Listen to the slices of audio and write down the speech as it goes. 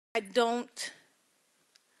I don't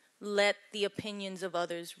let the opinions of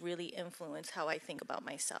others really influence how I think about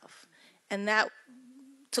myself. And that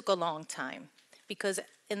took a long time because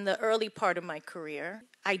in the early part of my career,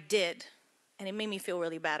 I did. And it made me feel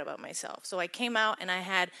really bad about myself. So I came out and I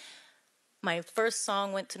had my first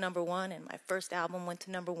song went to #1 and my first album went to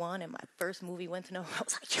 #1 and my first movie went to #1. I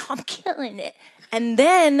was like, yo, I'm killing it. And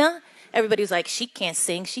then everybody was like, she can't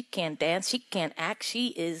sing, she can't dance, she can't act, she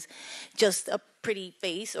is just a pretty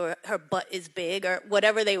face or her butt is big or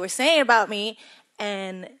whatever they were saying about me.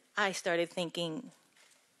 And I started thinking,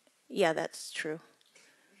 yeah, that's true.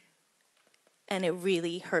 And it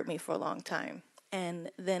really hurt me for a long time. And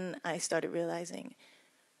then I started realizing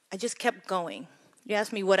I just kept going. You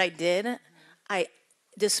asked me what I did.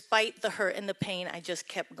 Despite the hurt and the pain, I just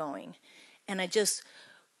kept going. And I just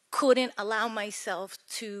couldn't allow myself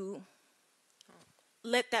to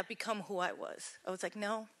let that become who I was. I was like,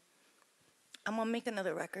 no, I'm gonna make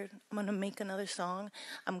another record. I'm gonna make another song.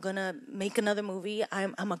 I'm gonna make another movie.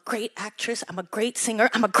 I'm a great actress. I'm a great singer.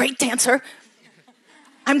 I'm a great dancer.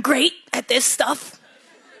 I'm great at this stuff.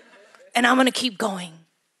 And I'm gonna keep going.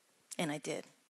 And I did.